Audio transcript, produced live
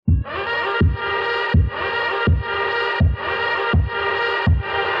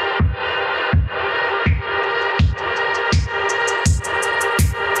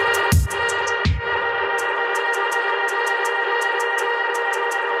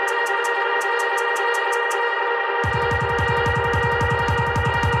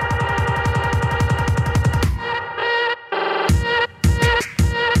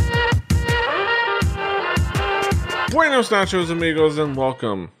Buenos nachos, amigos, and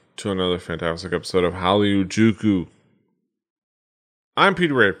welcome to another fantastic episode of Hallyu-Juku. I'm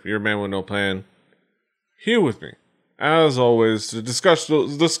Peter Rape, your man with no plan. Here with me, as always, to discuss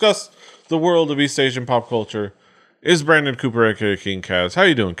the world of East Asian pop culture is Brandon Cooper, aka King Kaz. How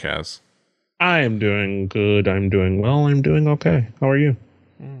you doing, Kaz? I am doing good. I'm doing well. I'm doing okay. How are you?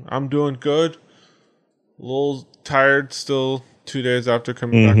 I'm doing good. A little tired still 2 days after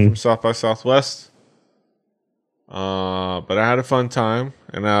coming back from South by Southwest. But I had a fun time,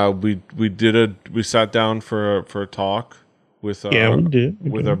 and we sat down for a talk with We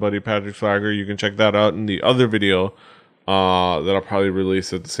did. our buddy Patrick Swagger. You can check that out in the other video that I'll probably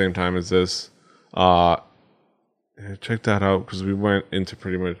release at the same time as this. Check that out because we went into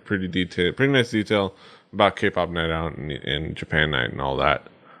pretty nice detail about K-pop night out and Japan night and all that.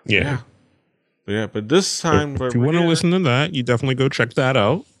 But this time, if you want to listen to that, you definitely go check that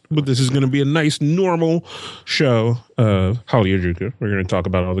out. But this is going to be a nice, normal show of Hallyu-Juku. We're going to talk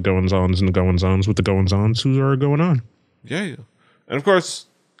about all the goings-ons and the goings-ons with the goings-ons who are going on. Yeah. And of course,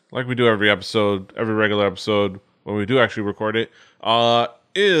 like we do every regular episode, when we do actually record it,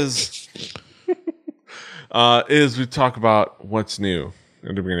 is we talk about what's new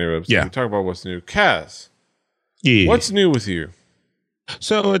at the beginning of the episode. Yeah. We talk about what's new. Kaz, what's new with you?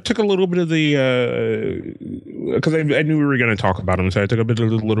 So I took a little bit of the, because I knew we were going to talk about them, so I took a bit of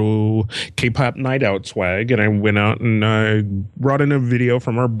the little K-pop night out swag, and I went out and I brought in a video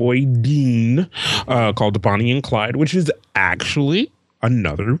from our boy Dean called Bonnie and Clyde, which is actually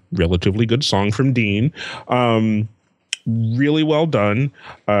another relatively good song from Dean. Really well done.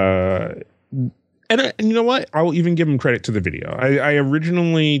 And you know what? I'll even give him credit to the video. I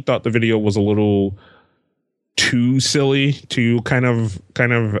originally thought the video was a little too silly, too kind of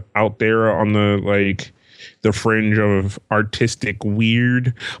out there on the fringe of artistic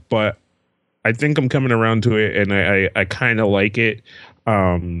weird, but I think I'm coming around to it, and I kind of like it.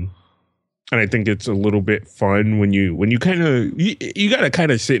 And I think it's a little bit fun when you kind of you got to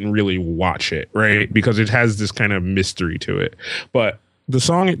kind of sit and really watch it, right? Because it has this kind of mystery to it. But the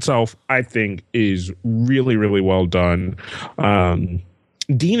song itself, I think, is really, really well done.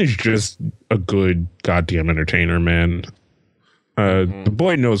 Dean is just a good goddamn entertainer, man. The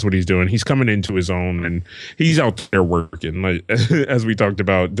boy knows what he's doing. He's coming into his own, and he's out there working. Like as we talked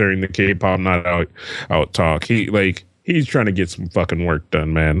about during the K-pop not out talk. He's trying to get some fucking work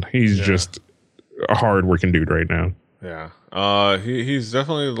done, man. He's just a hard working dude right now. Yeah. He's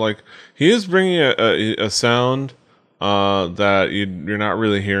definitely he is bringing a sound that you're not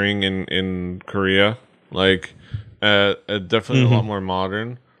really hearing in Korea. Definitely a lot more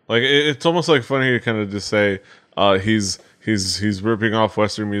modern. It's almost funny to kind of just say he's ripping off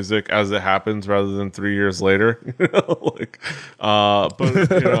Western music as it happens rather than 3 years later.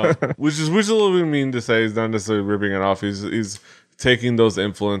 Which is a little bit mean to say. He's not necessarily ripping it off. He's taking those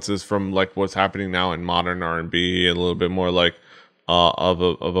influences from what's happening now in modern R&B, and a little bit more of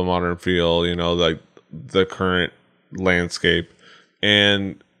a modern feel. The current landscape,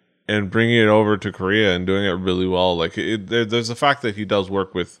 and bringing it over to Korea and doing it really well. There's the fact that he does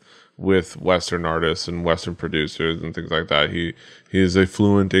work with Western artists and Western producers and things like that. He is a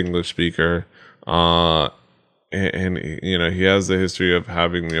fluent English speaker, and he has the history of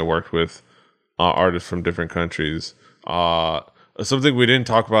having worked with artists from different countries. Something we didn't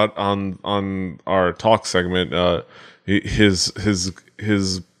talk about on our talk segment. His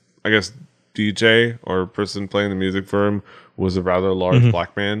I guess DJ or person playing the music for him was a rather large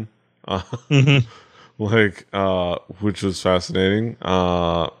black man. Which was fascinating.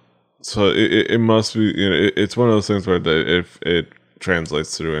 So it must be, it's one of those things where if it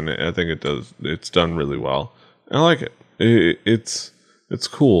translates through, and I think it does. It's done really well. I like it. It's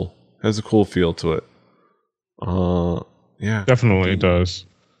cool. It has a cool feel to it. Yeah, definitely it does.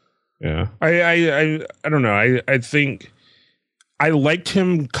 Yeah, I don't know. I think I liked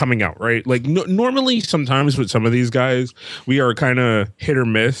him coming out, right? Normally, sometimes with some of these guys, we are kind of hit or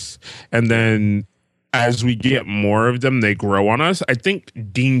miss. And then as we get more of them, they grow on us. I think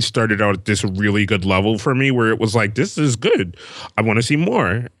Dean started out at this really good level for me where it was this is good. I want to see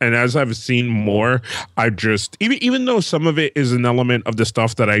more. And as I've seen more, I just, even though some of it is an element of the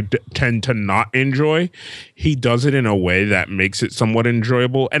stuff that I tend to not enjoy, he does it in a way that makes it somewhat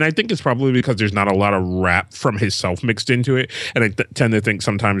enjoyable. And I think it's probably because there's not a lot of rap from himself mixed into it. And I tend to think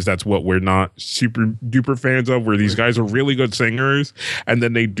sometimes that's what we're not super duper fans of, where these guys are really good singers and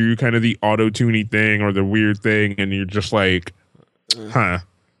then they do kind of the auto-tuney thing or the weird thing, and you're just but I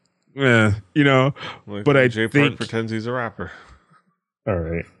Jay think Park pretends he's a rapper. all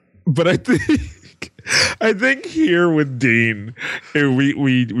right, but I think I think here with Dean,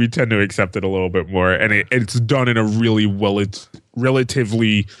 we tend to accept it a little bit more, and it's done in a really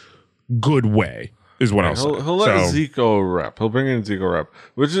relatively good way, is what I'll say. He'll let Zico rap. He'll bring in Zico rap,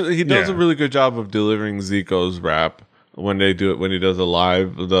 which he does a really good job of delivering Zico's rap when they do it. When he does a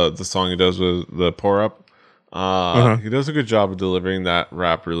live, the song he does with the Pour Up, he does a good job of delivering that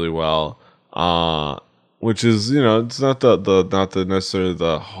rap really well. Which is, it's not the necessarily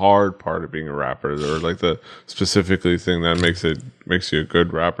the hard part of being a rapper, or like the specifically thing that makes you a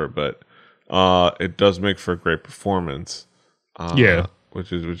good rapper, but it does make for a great performance.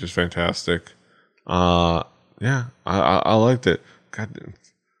 Which is fantastic. I liked it.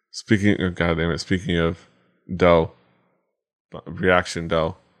 Speaking of dough, reaction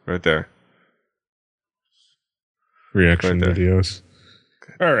dough, right there. Reaction videos.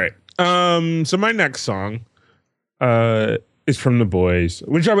 All right. So my next song is from The Boys,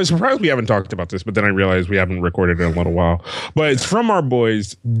 which I was surprised we haven't talked about this, but then I realized we haven't recorded in a little while. But it's from our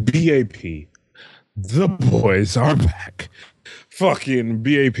boys, BAP. The Boys are back. Fucking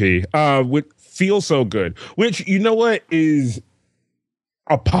BAP. With Feel So Good, which, you know what, is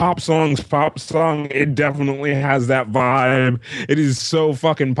a pop song. It definitely has that vibe. It is so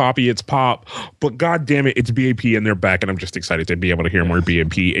fucking poppy. It's pop, but god damn it, it's BAP and they're back, and I'm just excited to be able to hear more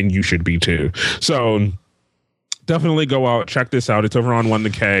BAP, and you should be too. So definitely go out, check this out. It's over on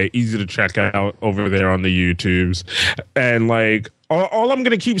 1TheK, easy to check out over there on the YouTubes. And like all I'm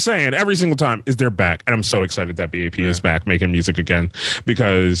gonna keep saying every single time is they're back, and I'm so excited that BAP is back making music again,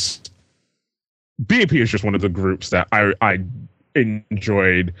 because BAP is just one of the groups that I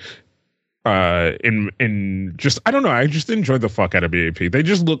enjoyed in just, I don't know, I just enjoyed the fuck out of BAP. They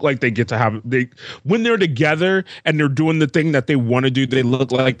just look like they get to have, when they're together and they're doing the thing that they want to do, they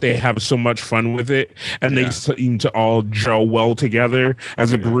look like they have so much fun with it, and they seem to all gel well together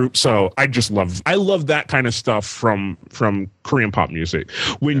as a group. So I love that kind of stuff from Korean pop music,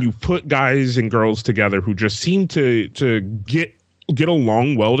 when you put guys and girls together who just seem to get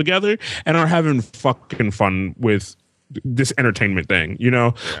along well together and are having fucking fun with this entertainment thing,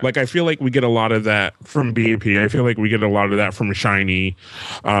 like I feel like we get a lot of that from BAP. I feel like we get a lot of that from Shiny.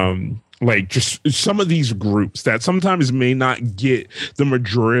 Like just some of these groups that sometimes may not get the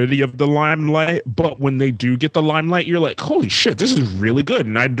majority of the limelight, but when they do get the limelight, you're like, holy shit, this is really good,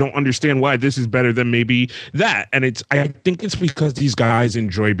 and I don't understand why this is better than maybe that. And I think it's because these guys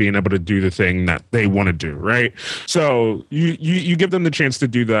enjoy being able to do the thing that they want to do, right? So you give them the chance to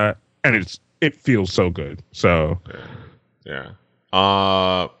do that, and it feels so good. So we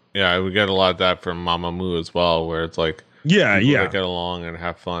get a lot of that from Mamamoo as well, where it's like they get along and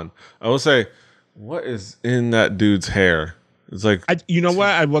have fun. I will say, what is in that dude's hair? It's like, you know what?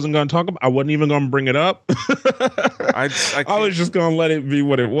 I wasn't going to talk about. I wasn't even going to bring it up. I was just going to let it be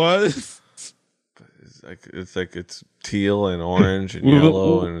what it was. It's like it's teal and orange and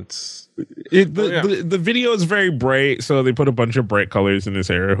yellow, and the video is very bright, so they put a bunch of bright colors in his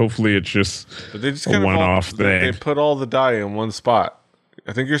hair. Hopefully, it's just a one-off thing. They put all the dye in one spot.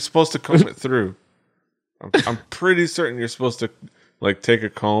 I think you're supposed to comb it through. I'm pretty certain you're supposed to like take a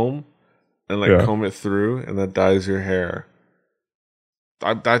comb and comb it through, and that dyes your hair.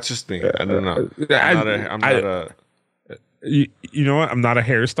 That's just me. I don't know. I'm not a you know what? I'm not a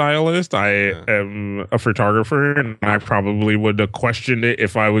hairstylist. I am a photographer, and I probably would have questioned it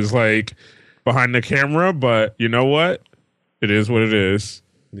if I was like behind the camera. But you know what? It is what it is.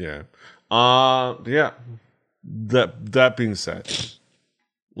 Yeah. That being said,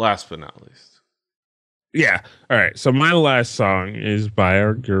 last but not least. Yeah. All right. So my last song is by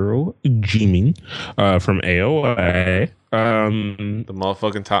our girl Jimin from AOA. The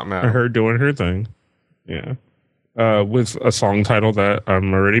motherfucking top man. Her doing her thing. Yeah. With a song title that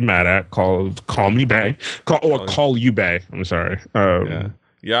I'm already mad at, called "Call Me Bae," "Call You Bae." I'm sorry.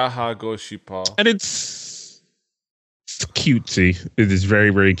 Yaha Go Shipa. And it's cutesy. It is very,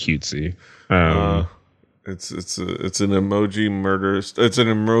 very cutesy. It's an emoji murder. It's an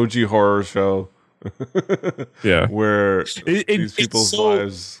emoji horror show. Yeah, where these people's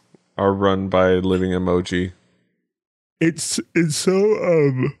lives are run by living emoji. It's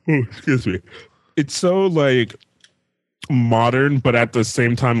so excuse me. It's so like modern, but at the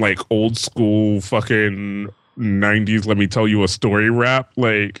same time like old school fucking 90s let me tell you a story rap.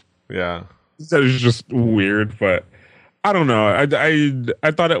 Like, yeah, that is just weird, but I don't know.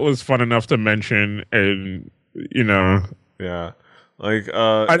 I thought it was fun enough to mention, and yeah, like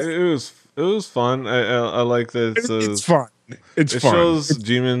it was fun. I like that it's fun. It shows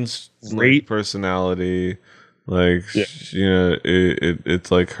Jimin's great personality. Like,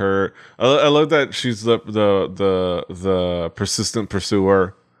 it's like her. I love that she's the persistent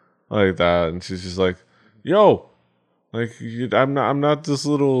pursuer. like that, and she's just like, "Yo, like I'm not this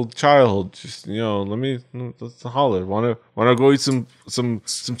little child. Just let's holler. Wanna go eat some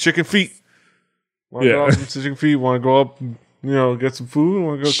chicken feet? Want to go out some chicken feet? Want to go up, get some food?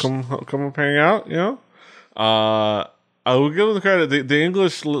 Want to go come up hang out? I will give them the credit. The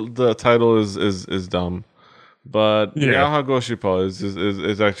English the title is dumb, but Yaha Goshipo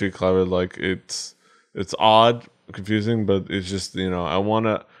is actually clever. Like it's odd, confusing, but it's just I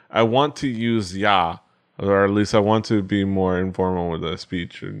want to use ya, or at least I want to be more informal with the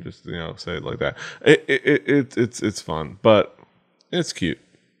speech and just say it like that. It's fun, but it's cute.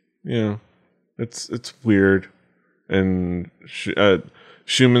 It's weird, and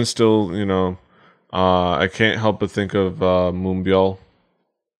Schumann still I can't help but think of Moonbyul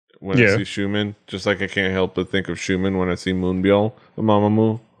when I see Schumann, just like I can't help but think of Schumann when I see Moonbyul, the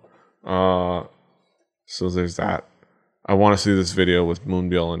Mamamoo. So there's that. I want to see this video with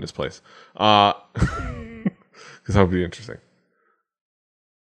Moonbyul in his place. Because that would be interesting.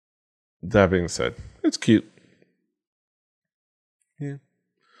 That being said, it's cute. Yeah.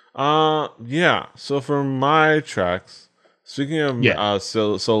 Yeah. So for my tracks, speaking of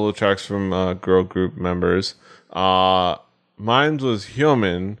solo tracks from girl group members, mine was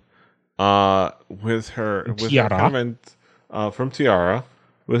Hyomin with her comment from Tiara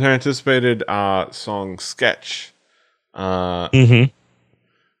with her anticipated song Sketch.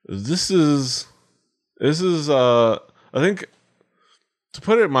 This is I think to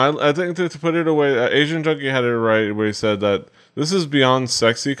put it away, Asian Junkie had it right where he said that this is beyond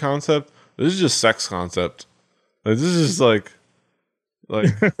sexy concept. This is just sex concept. Like this is just like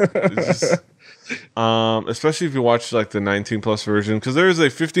it's just, especially if you watch like the 19+ version, because there is a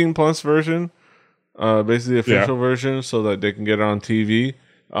 15+ version, basically the official version, so that they can get it on TV.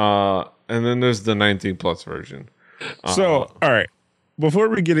 And then there's the 19+ version. So, all right, before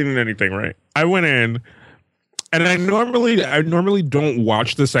we get into anything, right? I went in, and I normally don't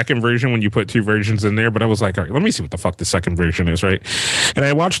watch the second version when you put two versions in there, but I was like, all right, let me see what the fuck the second version is, right? And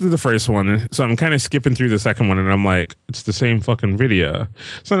I watched the first one, so I'm kind of skipping through the second one, and I'm like, it's the same fucking video.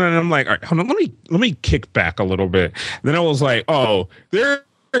 So then I'm like, all right, hold on, let me kick back a little bit. Then I was like, oh, there's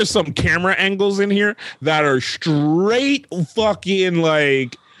some camera angles in here that are straight fucking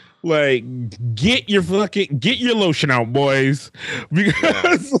like get your lotion out, boys,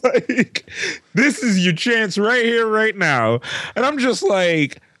 because like this is your chance right here, right now. And I'm just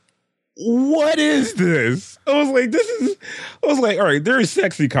like, what is this? I was like, all right, there's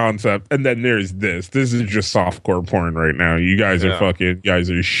sexy concept, and then there's this. This is just softcore porn right now. You guys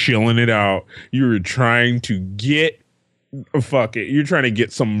are shilling it out. You're trying to get you're trying to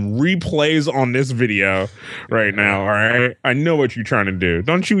get some replays on this video right now. All right, I know what you're trying to do.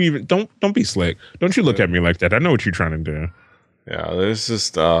 Don't be slick. Don't you look at me like that. I know what you're trying to do. Yeah,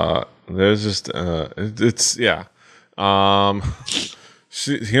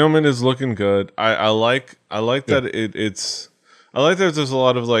 Human is looking good. I like that I like that there's a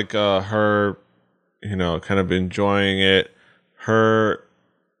lot of like her kind of enjoying it, her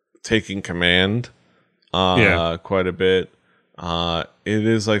taking command quite a bit. It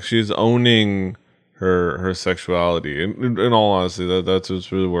is like she's owning her sexuality. In all honesty, that's what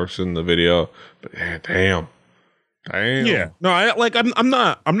really works in the video. But damn. Yeah. No,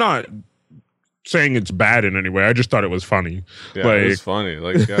 I'm not saying it's bad in any way. I just thought it was funny. Yeah, it was funny.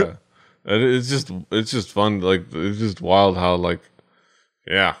 Like, yeah. it's just fun. Like, it's just wild how like,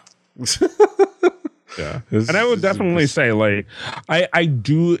 yeah. Yeah, and I would definitely say like I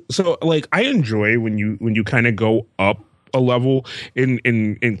do. So like I enjoy when you kind of go up a level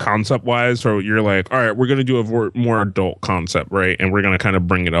in concept wise. So you're like, all right, we're gonna do a more adult concept, right? And we're gonna kind of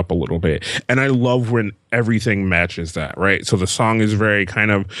bring it up a little bit. And I love when everything matches that, right? So the song is very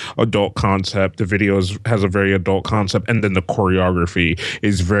kind of adult concept. The video has a very adult concept, and then the choreography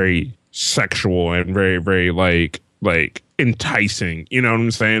is very sexual and very very like enticing, you know what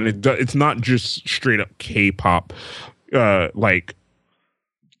I'm saying? It's not just straight up K-pop like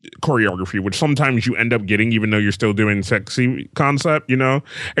choreography, which sometimes you end up getting even though you're still doing sexy concept, and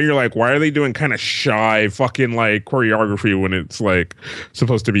you're like, why are they doing kind of shy fucking like choreography when it's like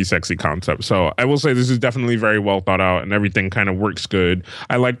supposed to be sexy concept? So I will say this is definitely very well thought out and everything kind of works good.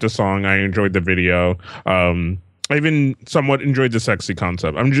 I like the song. I enjoyed the video. I even somewhat enjoyed the sexy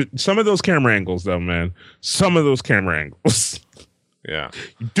concept. Some of those camera angles, though, man. Some of those camera angles. Yeah.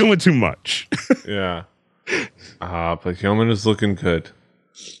 You're doing too much. Yeah. But Hyomin is looking good.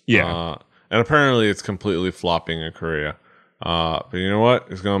 Yeah. And apparently it's completely flopping in Korea. But you know what?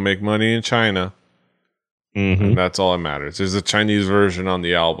 It's going to make money in China. Mm-hmm. And that's all that matters. There's a Chinese version on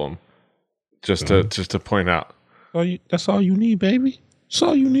the album. Just to point out. That's all you need, baby. That's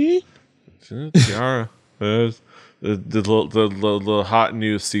all you need. Tiara. There's the hot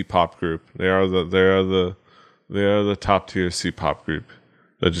new C-pop group. They are the top tier C-pop group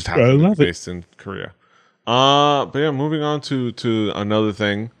that just happens to be based in Korea. But yeah, moving on to another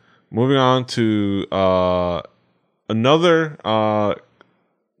thing. Moving on to another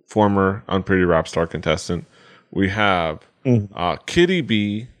former Unpretty Rap Star contestant. We have Kitty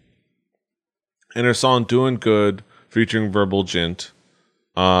B and her song "Doing Good" featuring Verbal Gent.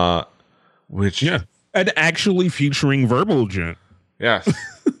 Which and actually featuring Verbal Gent. Yes,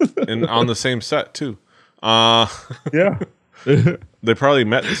 and on the same set too. Yeah, they probably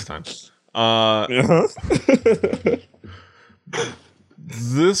met this time.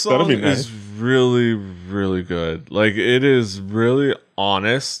 This song is really, really good. Like, it is really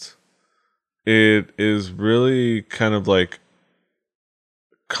honest. It is really kind of like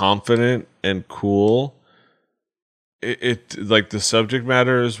confident and cool. It like the subject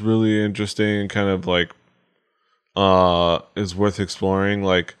matter is really interesting, kind of like is worth exploring.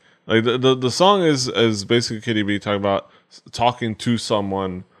 Like the song is basically Kitty B talking to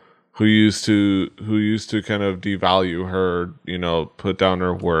someone who used to kind of devalue her, put down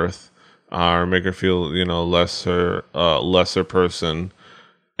her worth, or make her feel, lesser person,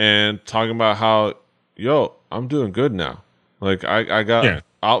 and talking about how, I'm doing good now. Like I got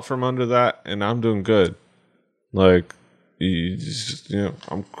out from under that and I'm doing good. Like,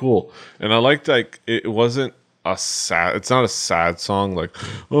 I'm cool. And I liked, it wasn't it's not a sad song. Like,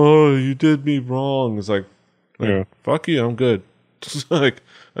 oh, you did me wrong. It's like fuck you, I'm good. Like,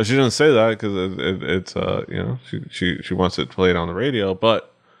 she doesn't say that because it's she wants it played on the radio,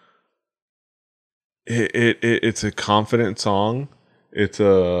 but it's a confident song. It's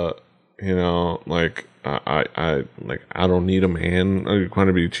a, like, I don't need a man. I'm going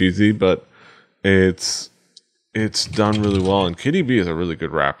to be cheesy, but it's done really well, and Kitty B is a really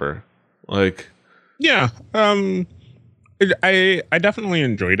good rapper. Like, I definitely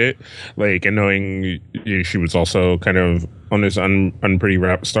enjoyed it. Like, and knowing she was also kind of on this Unpretty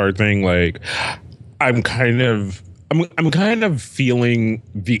Rap Star thing. Like, I'm kind of feeling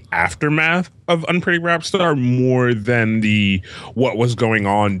the aftermath of Unpretty Rap Star more than the what was going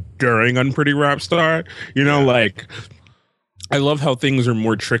on during Unpretty Rap Star. Like, I love how things are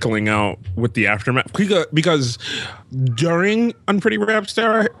more trickling out with the aftermath, because during Unpretty Rap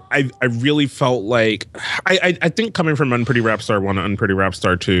Star, I really felt like I think coming from Unpretty Rap Star 1 to Unpretty Rap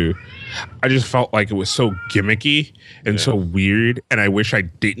Star 2, I just felt like it was so gimmicky and so weird, and I wish I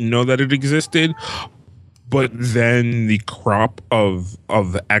didn't know that it existed. But then the crop of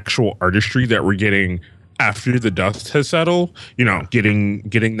the actual artistry that we're getting after the dust has settled, getting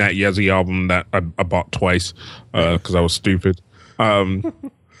that Yezi album that I bought twice because I was stupid. And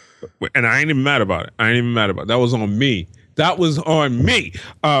I ain't even mad about it. That was on me.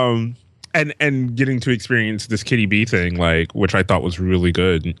 And getting to experience this Kitty B thing, like, which I thought was really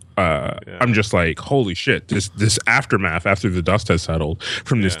good. I'm just like, holy shit, this aftermath after the dust has settled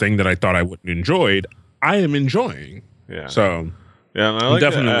from this thing that I thought I wouldn't enjoyed, I am enjoying. Yeah. So and I like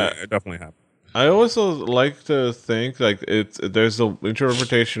definitely happy. I also like to think like there's the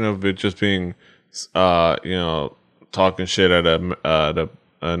interpretation of it just being, talking shit at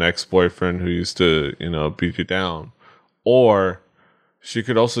an ex-boyfriend who used to, beat you down, or she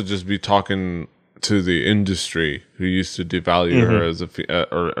could also just be talking to the industry who used to devalue her as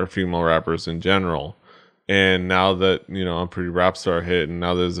or female rappers in general. And now that, Unpretty Rap Star hit, and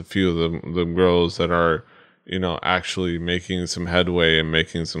now there's a few of them girls that are, actually making some headway and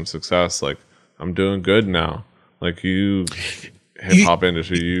making some success. Like, I'm doing good now. Like, you hip-hop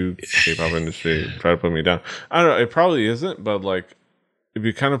industry, try to put me down. I don't know, it probably isn't, but, like, if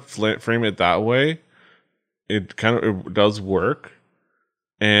you kind of frame it that way, it does work,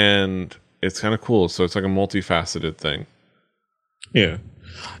 and it's kind of cool. So it's like a multifaceted thing. Yeah.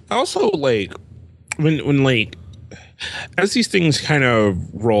 Also, like, when like, as these things kind of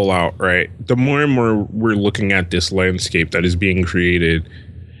roll out, right, the more and more we're looking at this landscape that is being created,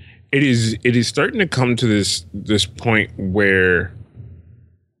 it is starting to come to this point where,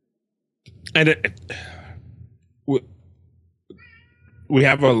 and we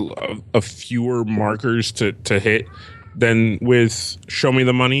have a fewer markers to hit than with Show Me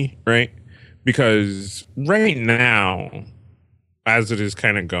the Money, right? Because right now, as it is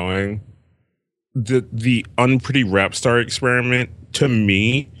kind of going, the Unpretty Rap Star experiment, to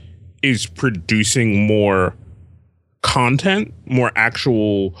me, is producing more content, more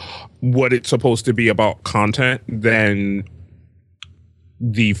actual what it's supposed to be about content than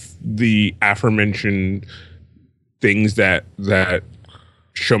the aforementioned things that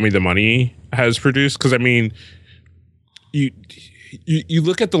Show Me the Money has produced. Because I mean, you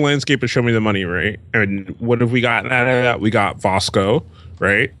look at the landscape of Show Me the Money, right? And what have we gotten out of that? We got Vasco,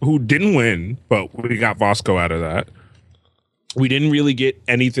 right? Who didn't win, but we got Vasco out of that. We didn't really get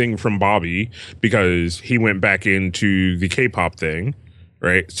anything from Bobby because he went back into the K-pop thing,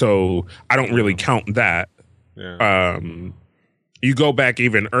 right? So I don't really count that. Yeah. You go back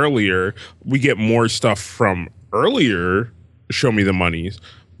even earlier, we get more stuff from earlier Show Me the Monies,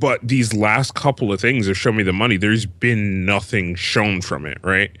 but these last couple of things of Show Me the Money, there's been nothing shown from it,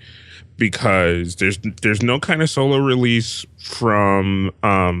 right? Because there's no kind of solo release from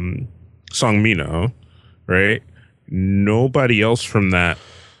Songmino, right? Nobody else from that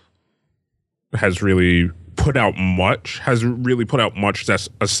has really put out much that's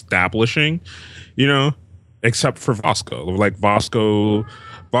establishing, you know, except for Vasco. Like Vasco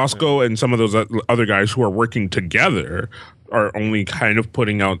and some of those other guys who are working together are only kind of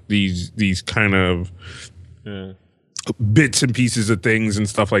putting out these kind of bits and pieces of things and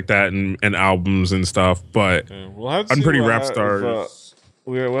stuff like that, and albums and stuff. But Unpretty Rap Stars.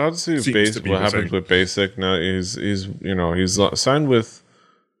 We'll have to see what happens with Basic. Now he's signed with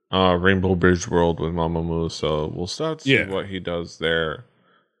Rainbow Bridge World with Mamamoo, so we'll start to see what he does there.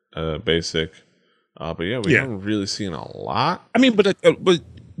 Basic, but we haven't really seen a lot. I mean, but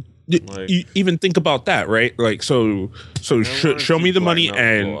you even think about that, right? Like, so Show Me the Money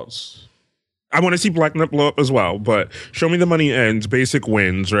ends. I want to see Black Nut blow up as well, but Show Me the Money ends. Basic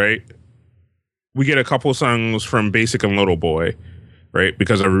wins, right? We get a couple songs from Basic and Little Boy, right?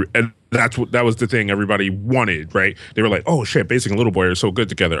 Because that was the thing everybody wanted, right? They were like, "Oh shit, Basic and Little Boy are so good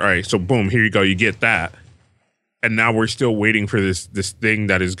together." All right, so boom, here you go, you get that. And now we're still waiting for this thing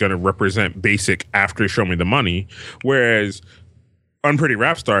that is going to represent Basic after Show Me the Money, whereas Unpretty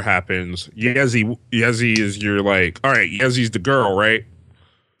Rap Star happens. Yezi is your like, all right, Yezi's the girl, right?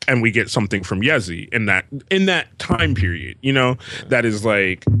 And we get something from Yezi in that time period, you know, that is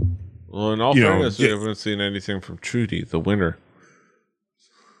like. Well, in all fairness, we haven't seen anything from Trudy, the winner.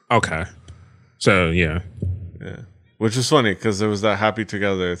 Okay, so yeah, which is funny because there was that Happy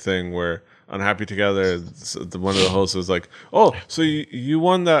Together thing where on Happy Together, one of the hosts was like, "Oh, so you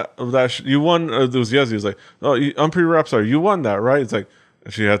won that you won." There was Yezi. He was like, "Oh, Unpretty Rap Star, you won that, right?" It's like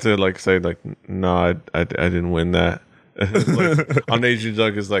she had to like say like, "No, I didn't win that." Like, on Asian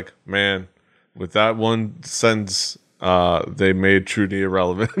Jug is like, man, with that one sentence, they made Trudy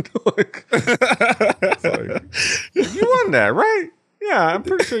irrelevant. Like, it's like, you won that, right? Yeah, I'm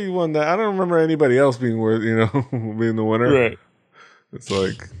pretty sure you won that. I don't remember anybody else being being the winner. Right. It's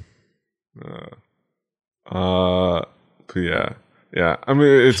like, but yeah. I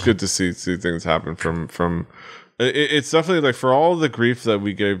mean, it's good to see things happen from. It's definitely like for all the grief that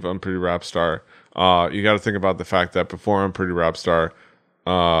we gave Unpretty Rap Star. You got to think about the fact that before Unpretty Rap Star,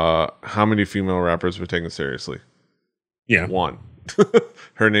 how many female rappers were taken seriously? Yeah, one.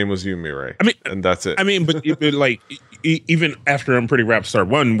 Her name was Yumi Ray. I mean, and that's it. I mean, but like even after Unpretty Rap Star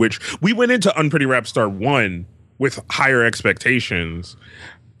 1, which we went into Unpretty Rap Star 1 with higher expectations,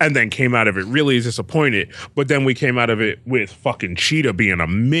 and then came out of it really disappointed. But then we came out of it with fucking Cheetah being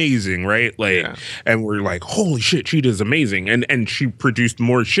amazing, right? Like, and we're like, holy shit, Cheetah's amazing. And she produced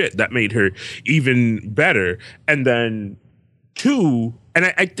more shit that made her even better. And then 2, and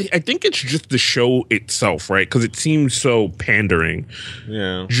I think it's just the show itself, right? Because it seems so pandering.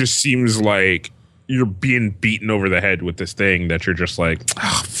 Yeah. Just seems like you're being beaten over the head with this thing that you're just like,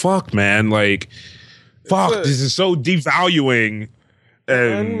 oh, fuck, man. Like, fuck, this is so devaluing.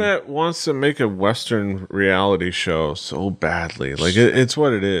 Unmet wants to make a Western reality show so badly. Like, it's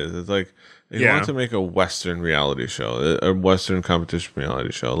what it is. It's like they want to make a Western reality show, a Western competition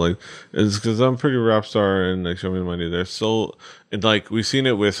reality show. Like, it's because I'm Pretty Rap Star and like Show Me the Money. They're so, and like we've seen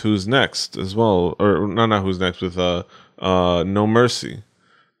it with Who's Next as well, or not Who's Next, with No Mercy.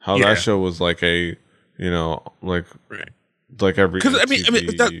 How that show was like a, like. Right. Like every, because I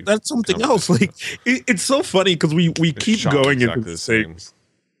mean that's something else. Like it's so funny because we keep going into the same.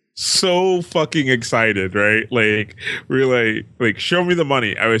 So fucking excited, right? Like we're like Show Me the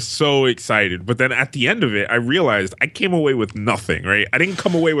Money. I was so excited, but then at the end of it, I realized I came away with nothing. Right? I didn't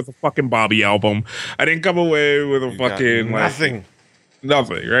come away with a fucking Bobby album. I didn't come away with a fucking nothing.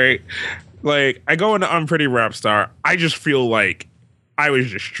 Right? Like I go into Unpretty Rap Star. I just feel like I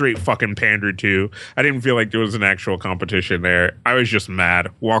was just straight fucking pandered to. I didn't feel like there was an actual competition there. I was just mad,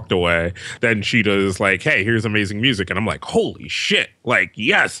 walked away. Then Cheetah's like, hey, here's amazing music. And I'm like, holy shit. Like,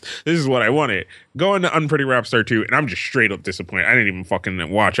 yes, this is what I wanted. Going to Unpretty Rap Star 2, and I'm just straight up disappointed. I didn't even fucking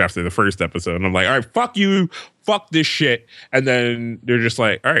watch after the first episode. And I'm like, all right, fuck you. Fuck this shit. And then they're just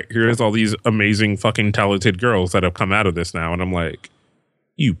like, all right, here's all these amazing fucking talented girls that have come out of this now. And I'm like,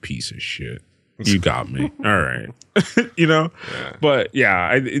 you piece of shit. You got me. All right. You know, but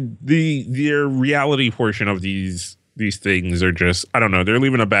yeah, the reality portion of these things are just, I don't know, they're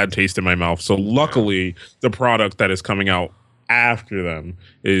leaving a bad taste in my mouth. So luckily, the product that is coming out after them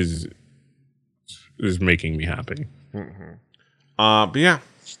is making me happy. But yeah,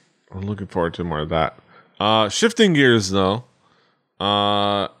 I'm looking forward to more of that. Shifting gears though,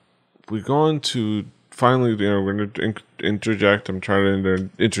 we're going to finally, we're going to interject. I'm trying to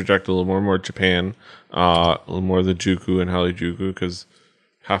interject a little more Japan, a little more of the Juku and Harajuku, because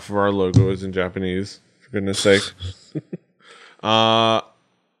half of our logo is in Japanese, for goodness sake.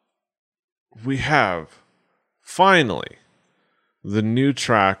 We have finally the new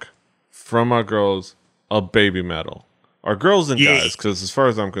track from our girls of Baby Metal. Our girls and guys, because as far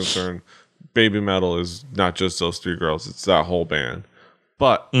as I'm concerned, Baby Metal is not just those three girls, it's that whole band.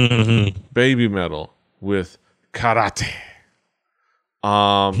 But Baby Metal with Karate.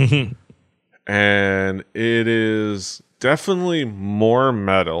 And it is definitely more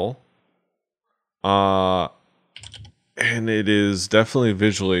metal. And it is definitely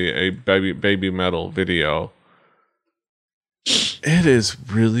visually a baby metal video. It is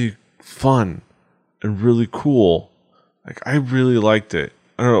really fun and really cool. Like, I really liked it.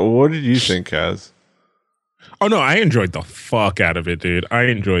 I don't know. What did you think, Kaz? Oh no, I enjoyed the fuck out of it, dude. I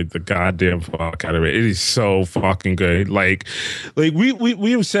enjoyed the goddamn fuck out of it. It is so fucking good. Like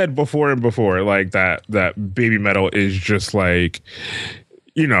we have said before and before, like that Baby Metal is just like,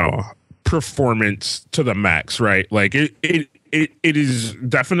 you know, performance to the max, right? Like it is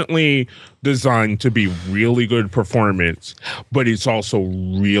definitely designed to be really good performance, but it's also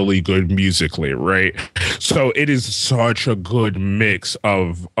really good musically, right? So it is such a good mix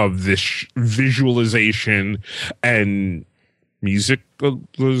of this visualization and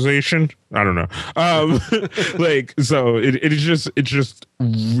musicalization. I don't know. Like, so it's just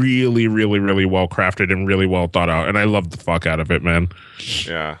really, really, really well crafted and really well thought out, and I love the fuck out of it, man.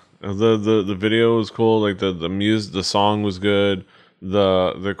 Yeah. The video was cool. Like the music, the song was good.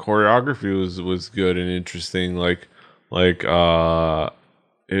 The choreography was good and interesting. Like it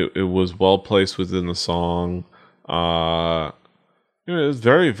was well placed within the song. You know, it was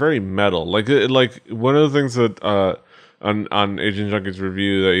very, very metal. Like one of the things that on Agent Junkie's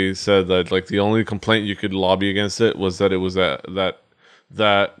review that he said that like the only complaint you could lobby against it was that it was that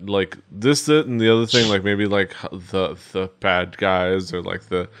like this, that, and the other thing, like maybe like the bad guys or like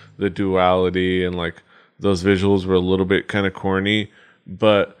the duality and like those visuals were a little bit kind of corny,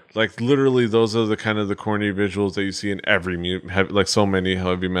 but like literally those are the kind of the corny visuals that you see in every like so many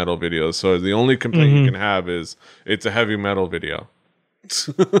heavy metal videos. So the only complaint you can have is it's a heavy metal video.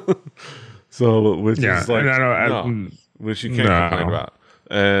 So which is like which you can't complain about.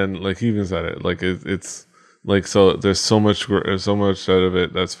 And like he even said it, like it's like, so there's so much out of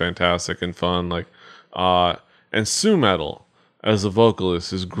it that's fantastic and fun. Like, and Sue Metal as a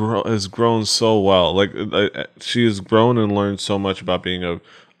vocalist has grown so well. Like, she has grown and learned so much about being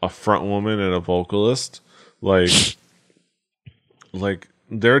a front woman and a vocalist. Like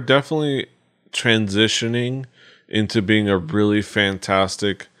they're definitely transitioning into being a really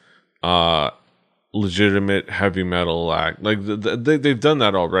fantastic, legitimate heavy metal act. Like they've done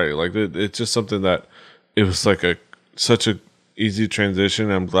that already. Like it's just something that it was like such a easy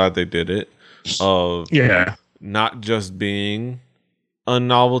transition. I'm glad they did it. Of not just being a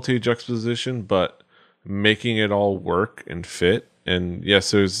novelty juxtaposition, but making it all work and fit. And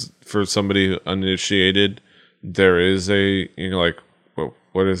yes, there's, for somebody uninitiated, there is a, you know, like,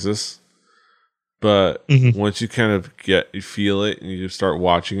 what is this? But once you kind of you feel it and you start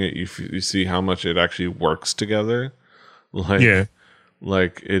watching it, you see how much it actually works together. Like,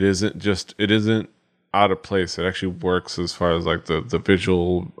 like it isn't out of place. It actually works as far as like the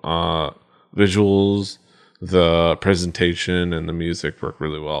visuals, the presentation, and the music work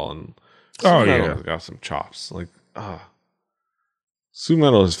really well. And got some chops. Like Sue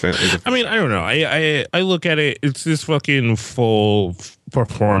Metal is fantastic. I mean, I don't know. I look at it. It's this fucking full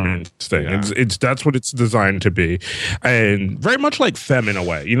performance thing. Yeah. It's that's what it's designed to be, and very much like Femme in a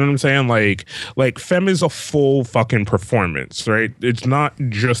way. You know what I'm saying? Like Femme is a full fucking performance, right? It's not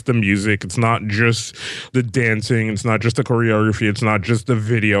just the music. It's not just the dancing. It's not just the choreography. It's not just the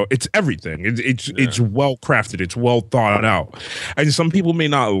video. It's everything. It's well crafted. It's well thought out. And some people may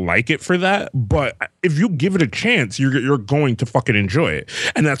not like it for that, but if you give it a chance, you're going to fucking enjoy it.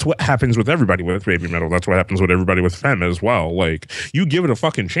 And that's what happens with everybody with Baby Metal. That's what happens with everybody with Femme as well. Like, you give it a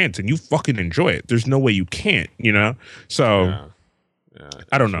fucking chance and you fucking enjoy it. There's no way you can't, you know? So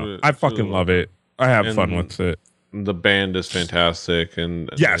I don't know. I fucking love it. I have fun with it. The band is fantastic, and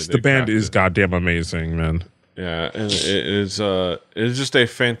yes, the band is goddamn amazing, man. Yeah, and it's just a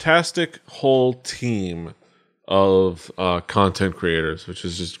fantastic whole team of content creators, which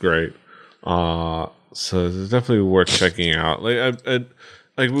is just great. So it's definitely worth checking out.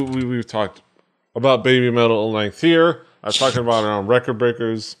 We've talked about Baby Metal at length here. I was talking about it on Record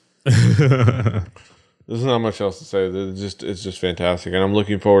Breakers. There's not much else to say. It's just fantastic, and I'm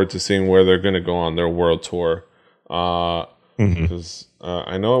looking forward to seeing where they're going to go on their world tour. Because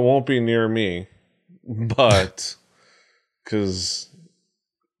I know it won't be near me, but because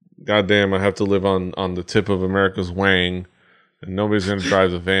goddamn, I have to live on the tip of America's wang, and nobody's going to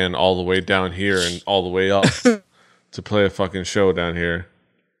drive the van all the way down here and all the way up to play a fucking show down here.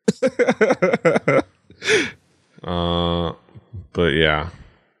 But yeah.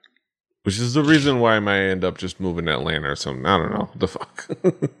 Which is the reason why I might end up just moving to Atlanta or something. I don't know. What the fuck?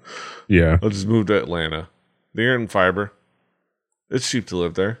 Yeah. I'll just move to Atlanta. They're in fiber. It's cheap to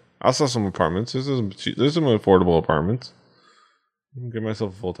live there. I saw some apartments. There's some affordable apartments. Get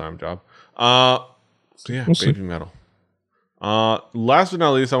myself a full-time job. So yeah, Baby Metal. Last but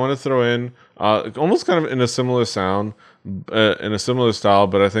not least, I want to throw in almost kind of in a similar sound, in a similar style,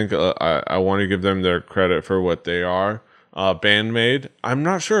 but I think I want to give them their credit for what they are. Bandmade. I'm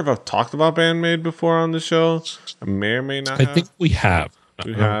not sure if I've talked about Bandmade before on the show. I may or may not. I think we have.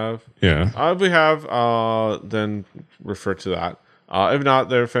 We have. Yeah. If we have, then refer to that. If not,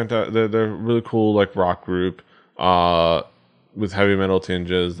 they're fantastic. They're really cool, like rock group, with heavy metal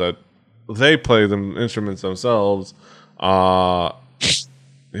tinges. That they play the instruments themselves. Yeah,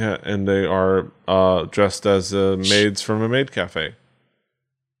 and they are dressed as maids from a maid cafe.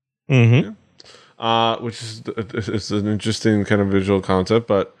 Mm-hmm. Yeah. Which is it's an interesting kind of visual concept,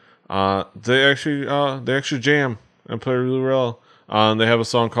 but they actually jam and play really well. They have a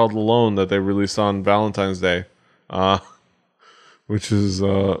song called "Alone" that they released on Valentine's Day, which is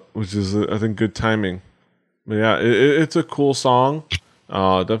I think good timing. But yeah, it's a cool song.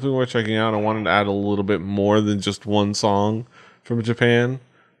 Definitely worth checking out. I wanted to add a little bit more than just one song from Japan,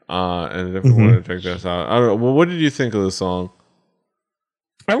 and I definitely wanted to check this out. I don't know. Well, what did you think of the song?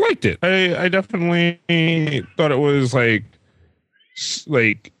 I liked it. I definitely thought it was like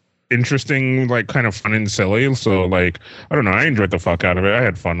interesting, like kind of fun and silly. So like, I don't know. I enjoyed the fuck out of it. I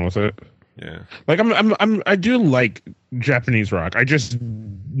had fun with it. Yeah. Like I do like Japanese rock. I just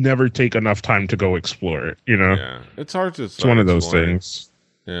never take enough time to go explore it. You know. Yeah. It's hard to. It's one of those things.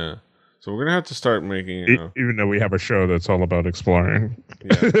 Yeah. So we're gonna have to start making. Even though we have a show that's all about exploring.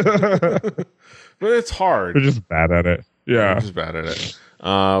 Yeah. But it's hard. We're just bad at it. Yeah. We're just bad at it.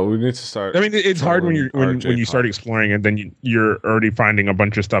 We need to start. I mean, it's hard when you start exploring, and then you're already finding a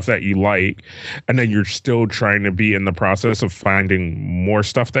bunch of stuff that you like, and then you're still trying to be in the process of finding more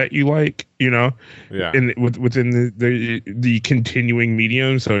stuff that you like. You know, yeah. Within the continuing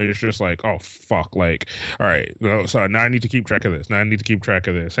medium, so it's just like, oh fuck, like, all right, so now I need to keep track of this. Now I need to keep track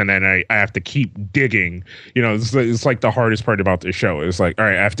of this, and then I have to keep digging. You know, it's like the hardest part about this show. It's like, all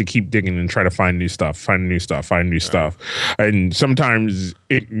right, I have to keep digging and try to find new stuff, find new stuff, and sometimes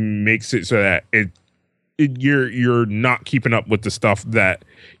it makes it so that you're not keeping up with the stuff that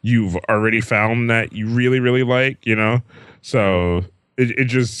you've already found that you really like, you know. So it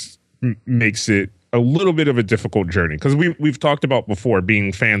just makes it a little bit of a difficult journey, because we've talked about before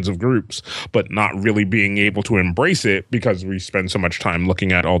being fans of groups but not really being able to embrace it because we spend so much time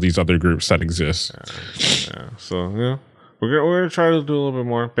looking at all these other groups that exist. Yeah. So yeah, we're gonna try to do a little bit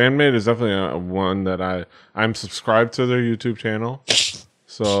more. Bandmade is definitely one that I'm subscribed to their YouTube channel,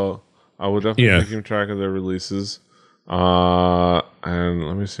 so I will definitely keep track of their releases. And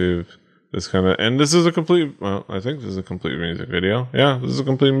let me see if this kind of, and this is a complete. Well, I think this is a complete music video. Yeah, this is a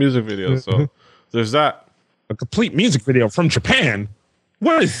complete music video. So there's that. A complete music video from Japan.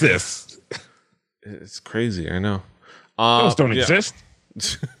 What is this? It's crazy. I know. Those don't exist.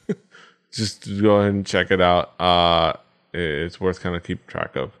 Just go ahead and check it out. It's worth kind of keeping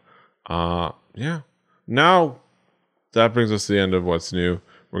track of. Yeah. Now that brings us to the end of what's new.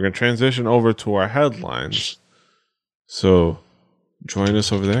 We're going to transition over to our headlines. So join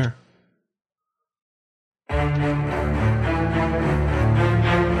us over there.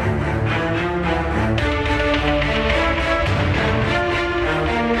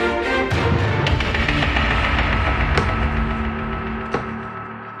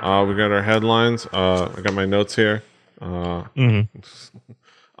 We got our headlines. I got my notes here. We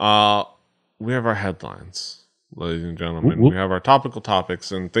have our headlines, ladies and gentlemen. We have our topical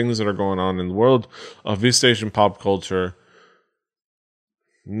topics and things that are going on in the world of V-Station pop culture.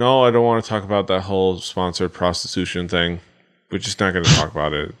 No, I don't want to talk about that whole sponsored prostitution thing. We're just not going to talk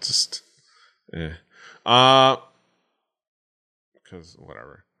about it. It's just, because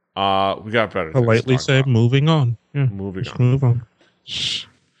whatever. We got better things to Politely talk say, about. moving on. Yeah, Moving just on. move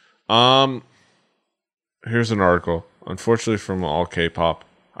on. Here's an article. Unfortunately, from all K-pop.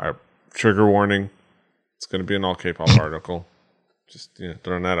 Trigger warning. It's going to be an all K-pop article. Just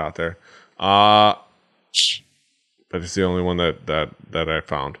throwing that out there. But it's the only one that I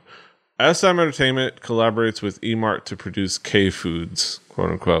found. SM Entertainment collaborates with Emart to produce K-Foods,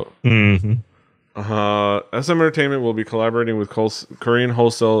 quote unquote. Mm-hmm. SM Entertainment will be collaborating with Korean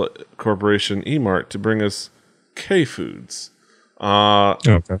wholesale corporation Emart to bring us K-Foods.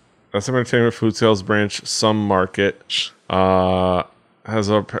 Okay. SM Entertainment food sales branch Some Market has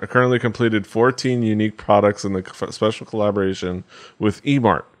currently completed 14 unique products in the special collaboration with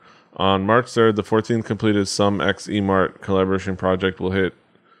Emart. On March 3rd, the 14th completed Some X Emart collaboration project will hit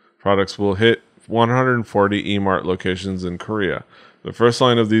 140 Emart locations in Korea. The first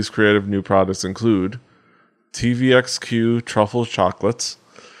line of these creative new products include TVXQ truffle chocolates,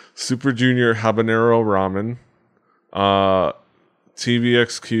 Super Junior habanero ramen,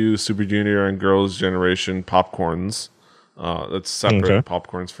 TVXQ Super Junior and Girls' Generation popcorns. That's separate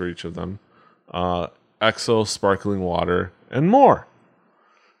popcorns for each of them. EXO sparkling water, and more.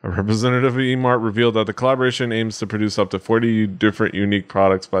 A representative of Emart revealed that the collaboration aims to produce up to 40 different unique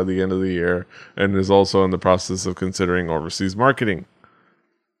products by the end of the year and is also in the process of considering overseas marketing.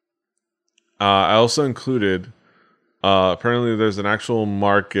 I also included, apparently there's an actual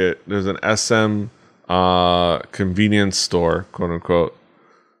market, there's an SM convenience store, quote unquote.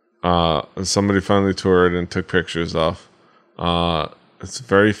 And somebody finally toured and took pictures of. It's a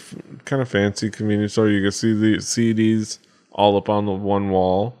very kind of fancy convenience store. You can see the CDs all up on the one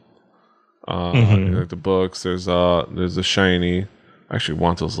wall. Like the books. There's a shiny. I actually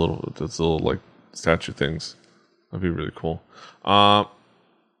want those little like statue things. That'd be really cool.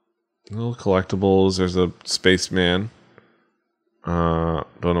 Little collectibles. There's a spaceman. Don't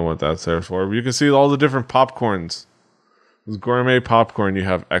know what that's there for. But you can see all the different popcorns. There's gourmet popcorn. You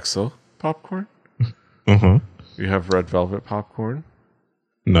have EXO popcorn. You have red velvet popcorn.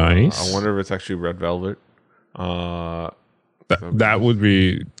 Nice. I wonder if it's actually red velvet. That would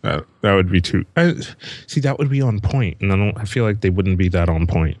be too. See, that would be on point, and I feel like they wouldn't be that on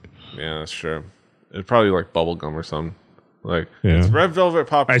point. Yeah, that's true. It's probably like bubble gum or something. Like it's red velvet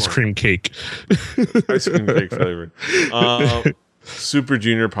popcorn, ice cream cake flavored. Super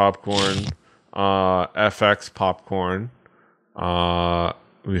Junior popcorn, FX popcorn.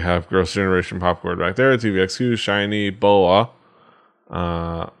 We have Girls' Generation popcorn back there. TVXQ, Shiny, Boa.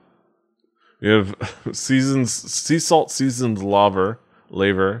 We have sea salt seasoned laver,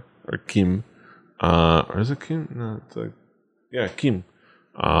 or Kim. Or is it Kim? No, it's like Kim.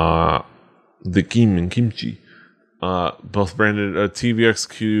 The Kim and kimchi. Both branded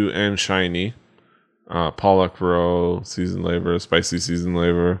TVXQ and Shiny. Pollock Row, seasoned laver, spicy seasoned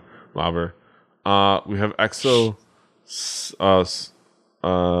laver. We have EXO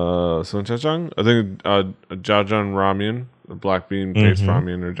Sonchachang. I think Jajang Ramen, the black bean paste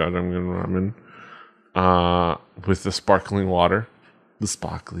ramen or Jajang Ramen. With the sparkling water. The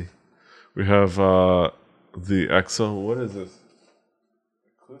sparkly. We have the EXO. What is this?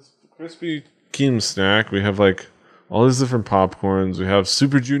 Crispy Kim snack. We have like all these different popcorns. We have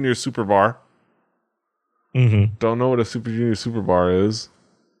Super Junior Super Bar. Don't know what a Super Junior Super Bar is,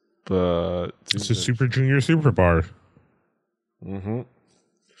 but it's a Super Junior Super Bar.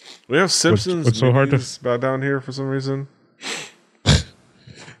 We have Simpsons. What's so hard to about down here for some reason? We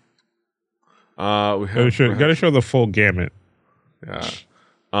have gotta show the full gamut. Yeah.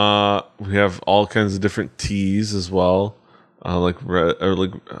 We have all kinds of different teas as well, like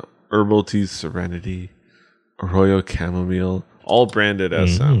herbal tea, Serenity, Royal Chamomile, all branded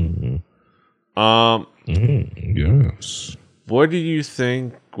SM. Yes. What do you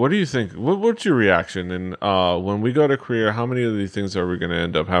think? What's your reaction? And when we go to Korea, how many of these things are we going to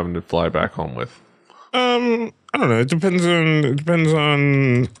end up having to fly back home with? I don't know. It depends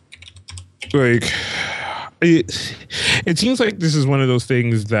on like it seems like this is one of those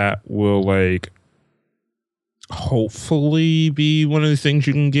things that will like hopefully be one of the things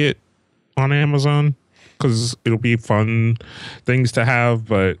you can get on Amazon because it'll be fun things to have,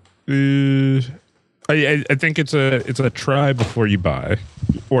 but I think it's a try before you buy,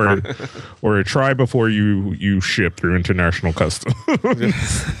 or a try before you ship through international customs.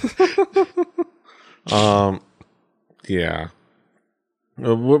 Yeah.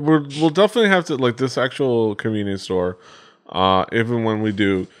 We'll definitely have to, like, this actual convenience store. Even when we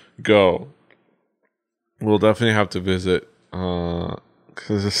do go, we'll definitely have to visit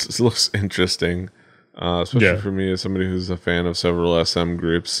because this looks interesting, especially for me as somebody who's a fan of several SM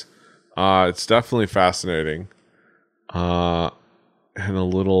groups. It's definitely fascinating. and a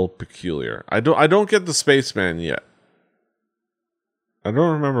little peculiar. I don't get the spaceman yet. I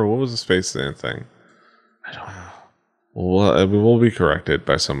don't remember what was the spaceman thing. I don't know. Well, we'll be corrected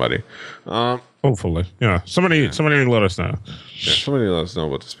by somebody. Hopefully, yeah. Somebody let us know. Yeah, somebody let us know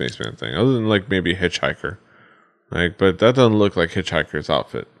what the spaceman thing. Other than like maybe Hitchhiker, like, but that doesn't look like Hitchhiker's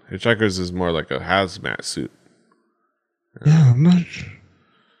outfit. Hitchhiker's is more like a hazmat suit. Yeah, I'm not sure.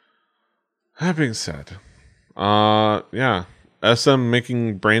 That being said, yeah, SM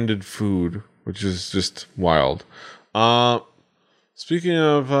making branded food, which is just wild. Speaking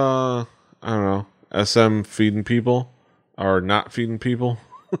of, I don't know, SM feeding people or not feeding people.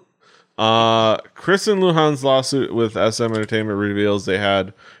 Chris and Luhan's lawsuit with SM Entertainment reveals they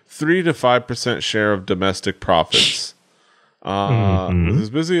had 3 to 5% share of domestic profits. With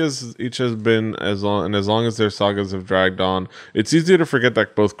as busy as each has been, as long as their sagas have dragged on, it's easy to forget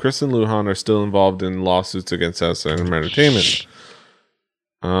that both Chris and Luhan are still involved in lawsuits against SM Entertainment.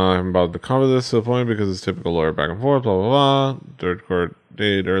 I'm about to cover this to the point because it's typical lawyer back and forth, blah blah blah. Third court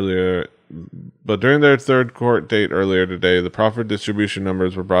date earlier, but during their third court date earlier today, the profit distribution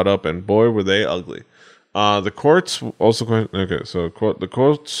numbers were brought up, and boy, were they ugly. The courts also the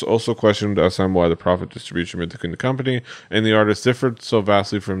courts also questioned SM why the profit distribution between the company and the artist differed so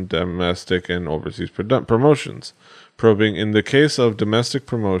vastly from domestic and overseas promotions. Probing, in the case of domestic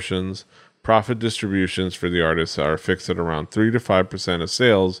promotions, profit distributions for the artists are fixed at around 3 to 5% of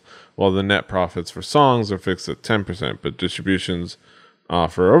sales, while the net profits for songs are fixed at 10%. But distributions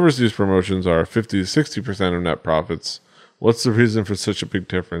for overseas promotions are 50 to 60% of net profits. What's the reason for such a big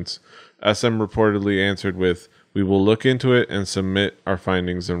difference? SM reportedly answered with, "We will look into it and submit our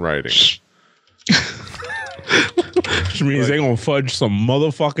findings in writing." Which means they're gonna fudge some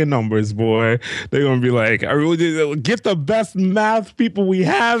motherfucking numbers, boy. They're gonna be like, "I really get the best math people we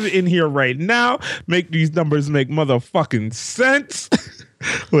have in here right now. Make these numbers make motherfucking sense."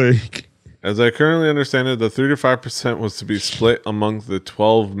 Like, as I currently understand it, the 3 to 5% was to be split among the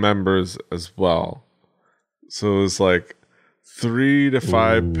 12 members as well. So it's like 3 to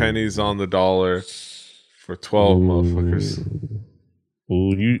 5 pennies on the dollar for 12 motherfuckers.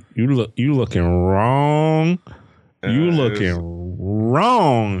 Ooh, you looking wrong. You looking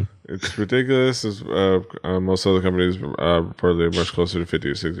wrong. It's ridiculous. As most other companies reportedly much closer to 50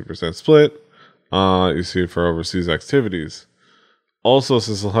 to 60% split. You see for overseas activities. Also,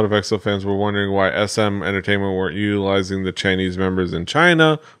 since a lot of EXO fans were wondering why SM Entertainment weren't utilizing the Chinese members in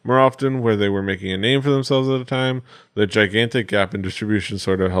China more often, where they were making a name for themselves at the time, the gigantic gap in distribution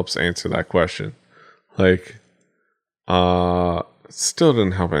sort of helps answer that question. Like, still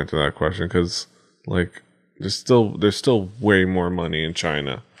didn't help answer that question because, like, there's still way more money in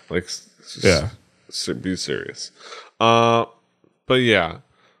China. Like, be serious. But yeah.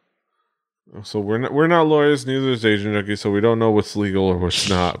 So we're not lawyers, neither is Asian Junkie, so we don't know what's legal or what's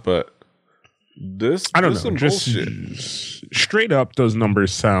not. But I don't know. Just straight up, those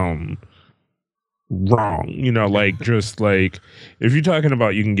numbers sound wrong. You know, like just like if you're talking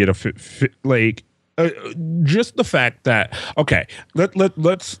about you can get a like. Just the fact that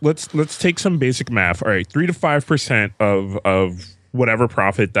let's take some basic math. All right, 3 to 5% of whatever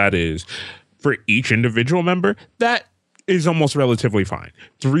profit that is for each individual member, that is almost relatively fine.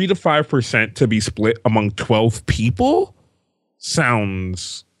 3 to 5% to be split among 12 people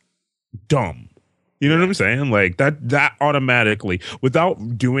sounds dumb. You know what I'm saying? Like that automatically,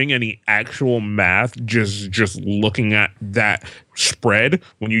 without doing any actual math, just looking at that spread,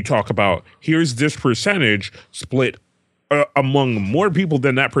 when you talk about here's this percentage split among more people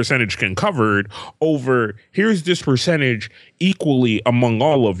than that percentage can cover over here's this percentage equally among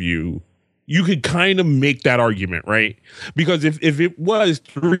all of you, you could kind of make that argument, right? Because if it was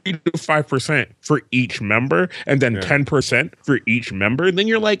 3 to 5% for each member and then 10% for each member, then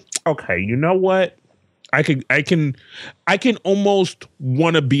you're like, okay, you know what? I can almost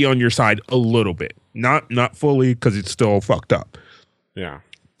want to be on your side a little bit, not fully because it's still fucked up. Yeah,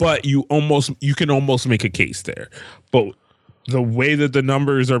 but you can almost make a case there. But the way that the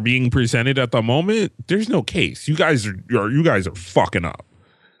numbers are being presented at the moment, there's no case. You guys are fucking up.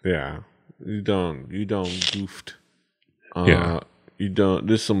 Yeah, you don't goofed. You don't.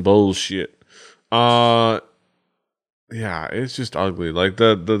 This some bullshit. Yeah, it's just ugly. Like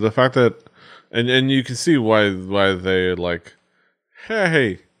the fact that. And you can see why they like,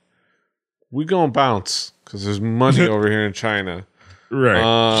 hey, we gonna bounce because there's money over here in China, right?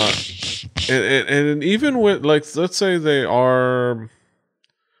 And even with like, let's say they are,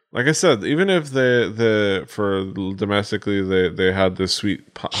 like I said, even if they for domestically they had this sweet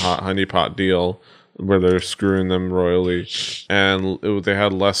honey pot deal where they're screwing them royally, and they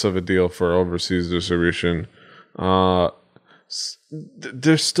had less of a deal for overseas distribution.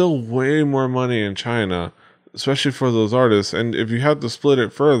 there's still way more money in China, especially for those artists. And if you have to split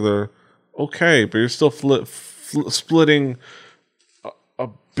it further, okay, but you're still splitting a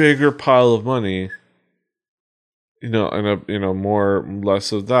bigger pile of money. And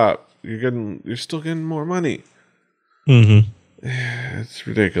less of that. You're still getting more money. Mm-hmm. It's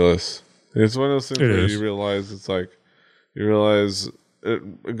ridiculous. It's one of those things where you realize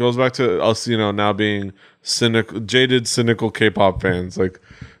it goes back to us, now being jaded, cynical K-pop fans, like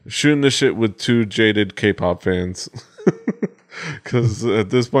shooting the shit with two jaded K-pop fans. Because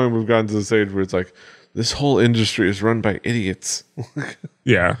at this point, we've gotten to the stage where it's like this whole industry is run by idiots.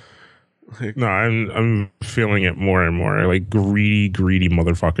 Yeah. No, I'm feeling it more and more. Like greedy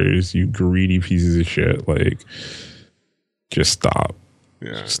motherfuckers, you greedy pieces of shit. Like, just stop.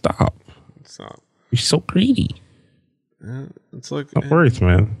 Yeah, stop. You're so greedy. Yeah, it's like not worth,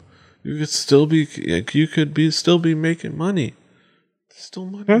 man. You could still be making money. There's still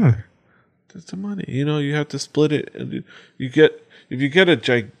money. Yeah. There's the money. You have to split it. And if you get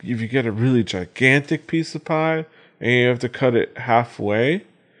a really gigantic piece of pie and you have to cut it halfway.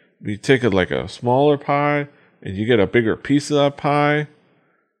 You take it like a smaller pie and you get a bigger piece of that pie.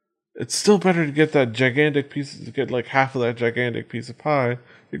 It's still better to get that gigantic piece, to get like half of that gigantic piece of pie.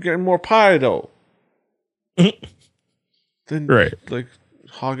 You're getting more pie though. Than like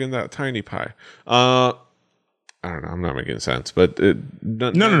hogging that tiny pie. I don't know. I'm not making sense, but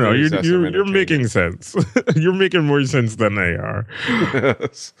no. You're making sense. You're making more sense than they are.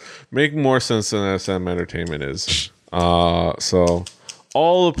 Yes. Making more sense than SM Entertainment is. So.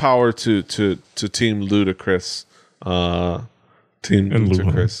 All the power to Team Ludacris. Team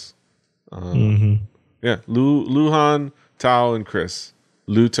Ludacris. Yeah, Luhan, Tao, and Chris.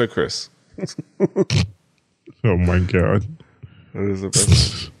 Ludacris. Oh my god. That is the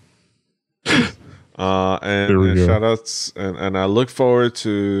best. And shout outs, and I look forward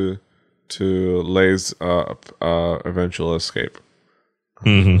to Lay's eventual escape.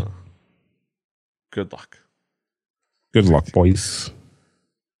 Mm-hmm. Good luck. Good luck, boys.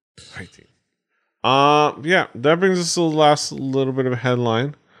 Fighting. Yeah, that brings us to the last little bit of a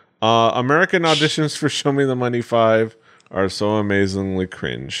headline. American auditions for Show Me the Money 5 are so amazingly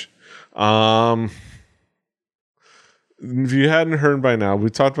cringe. If you hadn't heard by now, we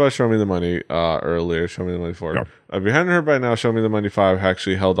talked about Show Me the Money earlier, Show Me the Money 4. Yep. If you hadn't heard by now, Show Me the Money 5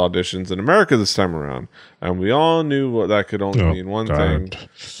 actually held auditions in America this time around. And we all knew what that could only mean one thing.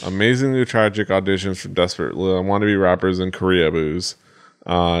 Amazingly tragic auditions for desperate wannabe rappers in Korea boos.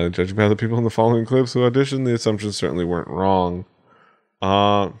 Judging by the people in the following clips who auditioned, the assumptions certainly weren't wrong.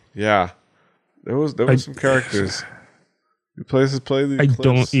 Yeah, there was some characters. You play these clips.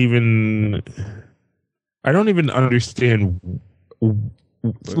 I don't even understand.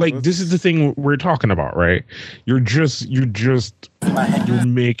 Like, this is the thing we're talking about, right? You're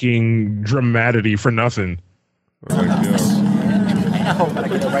making dramatity for nothing. I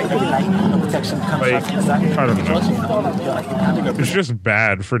don't know. It's just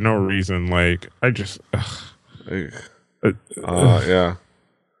bad for no reason. Like, yeah.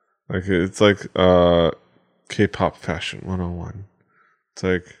 Like, it's like K-pop fashion 101. It's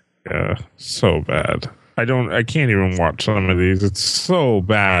like, yeah, so bad. I can't even watch some of these. It's so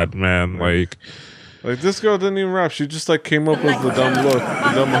bad, man. Like this girl didn't even rap. She just like came up with the dumb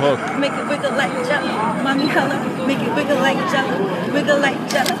hook. Make it wiggle like jello, mommy hello. Make it wiggle like jello, wiggle like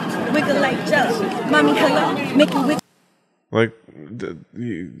jello, wiggle like jello, mommy hello. Make it wiggle. Like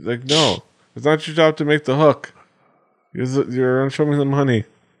no, it's not your job to make the hook. You're Show Me the Money.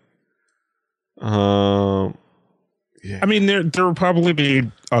 Yeah. I mean, there will probably be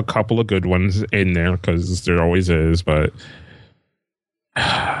a couple of good ones in there because there always is, but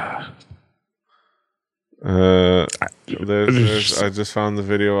I just found the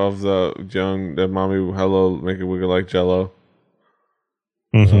video of the mommy hello, make it wiggle like jello.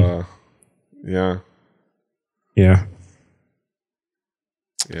 Mm-hmm. Yeah.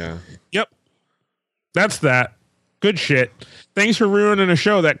 Yep. That's that. Good shit. Thanks for ruining a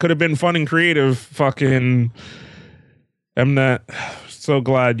show that could have been fun and creative. Fucking Mnet. So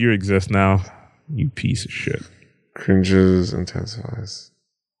glad you exist now. You piece of shit. Cringes intensifies.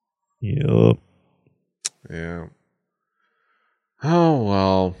 Yep. Yeah. Oh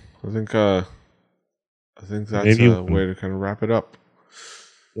well. I think that's a way to kind of wrap it up.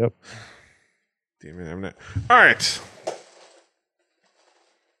 Yep. Damn it, Mnet. All right.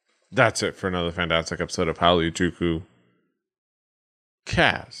 That's it for another fantastic episode of Hallyu Juku.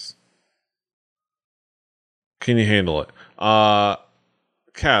 Kaz. Can you handle it?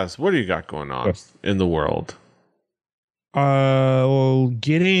 Kaz, what do you got going on in the world? Well,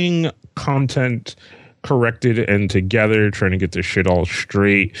 getting content corrected and together, trying to get this shit all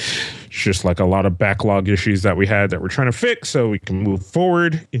straight. It's just like a lot of backlog issues that we had that we're trying to fix so we can move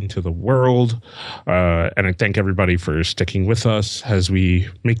forward into the world. And I thank everybody for sticking with us as we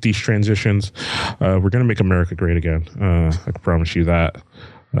make these transitions. We're going to make America great again. I can promise you that.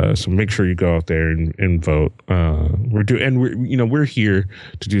 So make sure you go out there and vote. We're here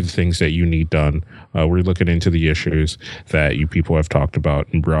to do the things that you need done. We're looking into the issues that you people have talked about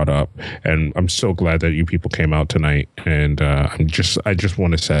and brought up, and I'm so glad that you people came out tonight. And I just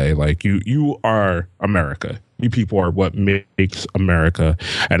want to say, like, you are America. You people are what makes America,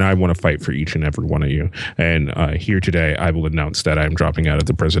 and I want to fight for each and every one of you. And here today, I will announce that I'm dropping out of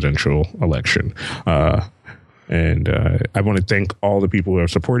the presidential election. And I want to thank all the people who have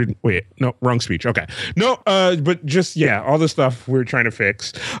supported. Wait, no, wrong speech. Okay. No, but just, yeah, all the stuff we're trying to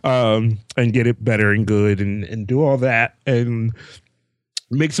fix and get it better and good and do all that and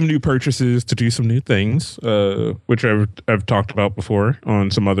make some new purchases to do some new things, which I've talked about before on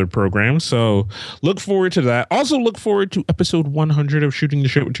some other programs. So look forward to that. Also look forward to episode 100 of Shooting the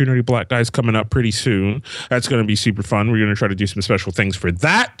Shit with Two Nerdy Black Guys coming up pretty soon. That's going to be super fun. We're going to try to do some special things for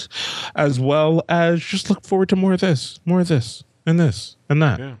that, as well as just look forward to more of this, and this, and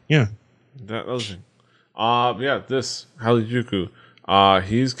that. Yeah. That was this Halijuku.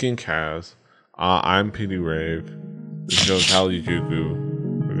 He's King Kaz. I'm PD Rave. This show's Halijuku.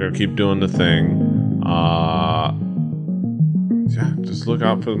 We're gonna keep doing the thing. Just look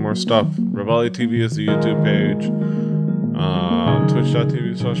out for more stuff. Rebelli TV is the YouTube page.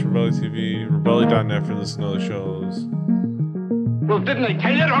 Twitch.tv/RebelliTV. Rebelli.net for listening to the shows. Well, didn't I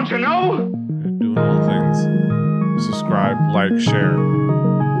tell you? Don't you know? Doing all the things. Subscribe, like, share.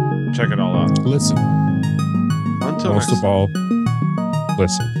 Check it all out. Listen. Until most of all,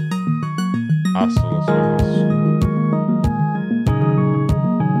 listen. Hasta los vemos.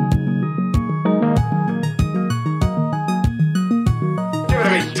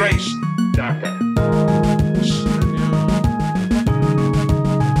 Straight, doctor.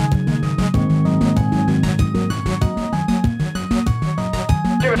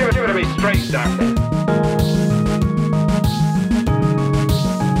 Give it to me straight, doctor.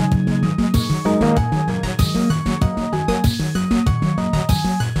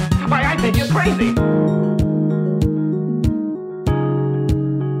 Why, I think you're crazy.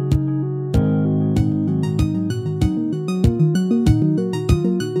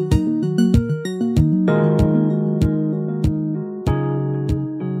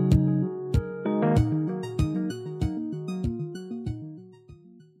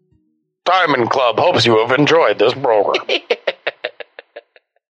 Diamond Club hopes you have enjoyed this program.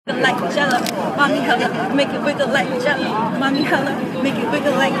 Like jello, mommy hella, make it wiggle like jello. Mommy hella, make it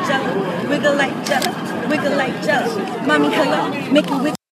wiggle like jello. Wiggle like jello, wiggle like jello. Mommy hella, make it wiggle.